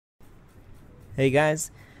Hey guys,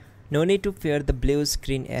 no need to fear the blue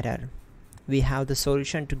screen error. We have the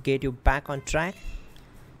solution to get you back on track.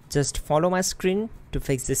 Just follow my screen to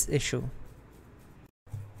fix this issue.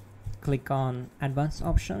 Click on Advanced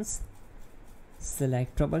Options,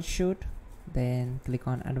 select Troubleshoot, then click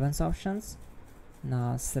on Advanced Options.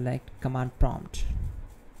 Now select Command Prompt.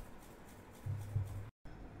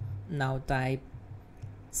 Now type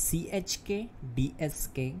chkdsk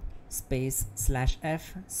space /f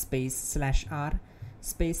space /r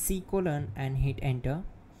space c : and hit enter.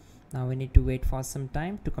 Now we need to wait for some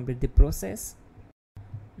time to complete the process.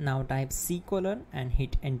 Now type c : and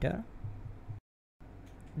hit enter.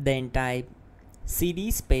 Then type cd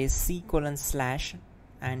space c : /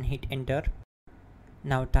 and hit enter.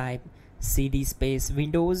 Now type cd space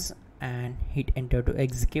Windows and hit enter to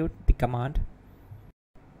execute the command.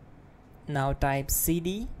 Now type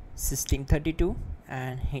cd system32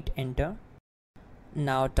 and hit enter.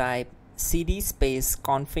 Now type cd space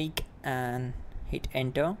config and hit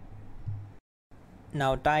enter.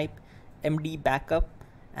 Now type md backup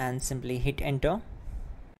and simply hit enter.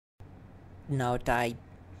 Now type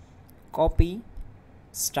copy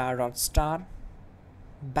 **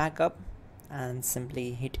 backup and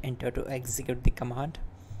simply hit enter to execute the command.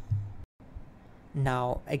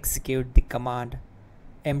 Now execute the command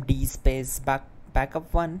md space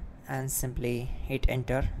backup1 and simply hit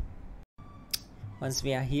enter. Once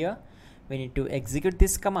we are here, we need to execute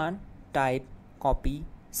this command. Type copy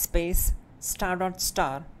space **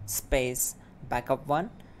 space backup1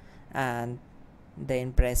 and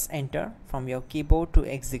then press enter from your keyboard to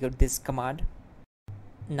execute this command.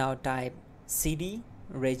 Now type cd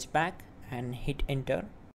regback and hit enter.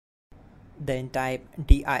 Then type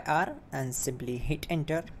dir and simply hit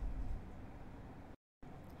enter.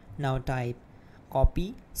 Now type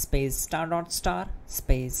copy space **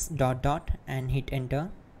 space ... and hit enter.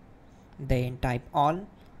 Then type all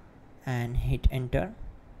and hit enter.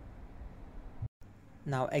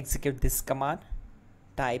 Now execute this command.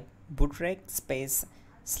 Type bootrec space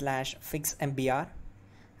 /fixmbr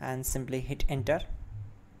and simply hit enter.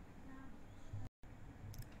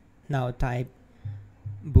 Now type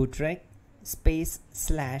bootrec space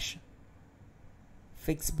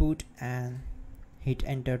 /fixboot and hit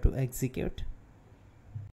enter to execute.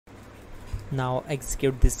 Now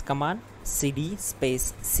execute this command cd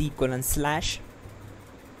space c : /.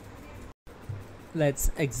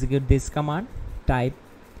 Let's execute this command. Type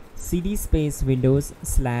cd space Windows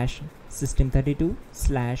 /system32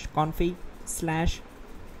 /config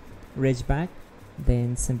 /regback.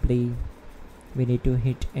 Then simply we need to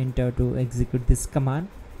hit enter to execute this command.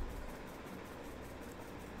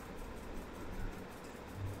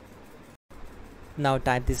 Now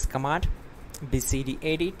type this command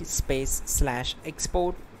bcdedit space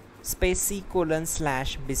 /export space c :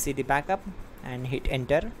 /bcd backup and hit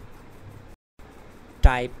enter.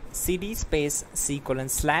 Type cd space c :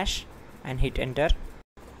 / and hit enter.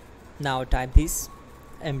 Now type this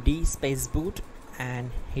md space boot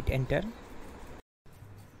and hit enter.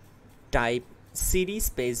 Type cd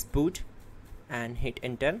space boot and hit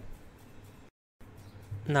enter.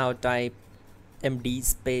 Now type md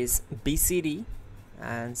space bcd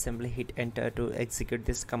and simply hit enter to execute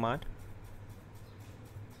this command.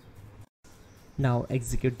 Now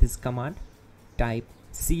execute this command. Type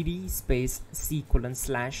cd space c : /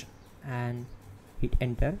 and hit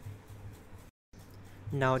enter.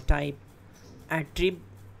 Now type attrib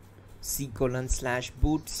c :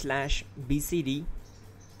 /boot /bcd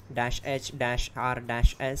 -h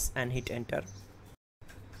 -r-s and hit enter.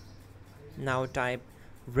 Now type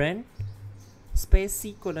run space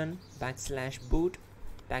c : \boot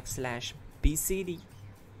 \bcd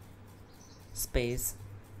space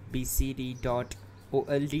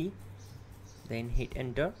bcd.old, then hit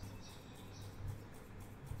enter.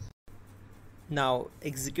 Now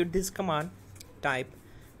execute this command. Type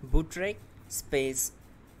bootrec space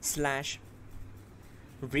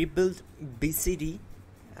 /rebuildbcd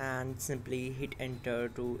and simply hit enter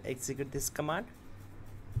to execute this command.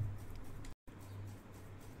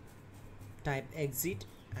 Type exit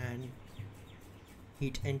and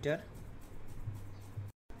hit enter.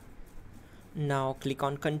 Now click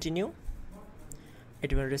on continue.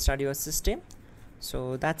 It will restart your system.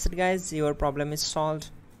 So that's it guys, your problem is solved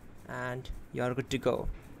and you are good to go.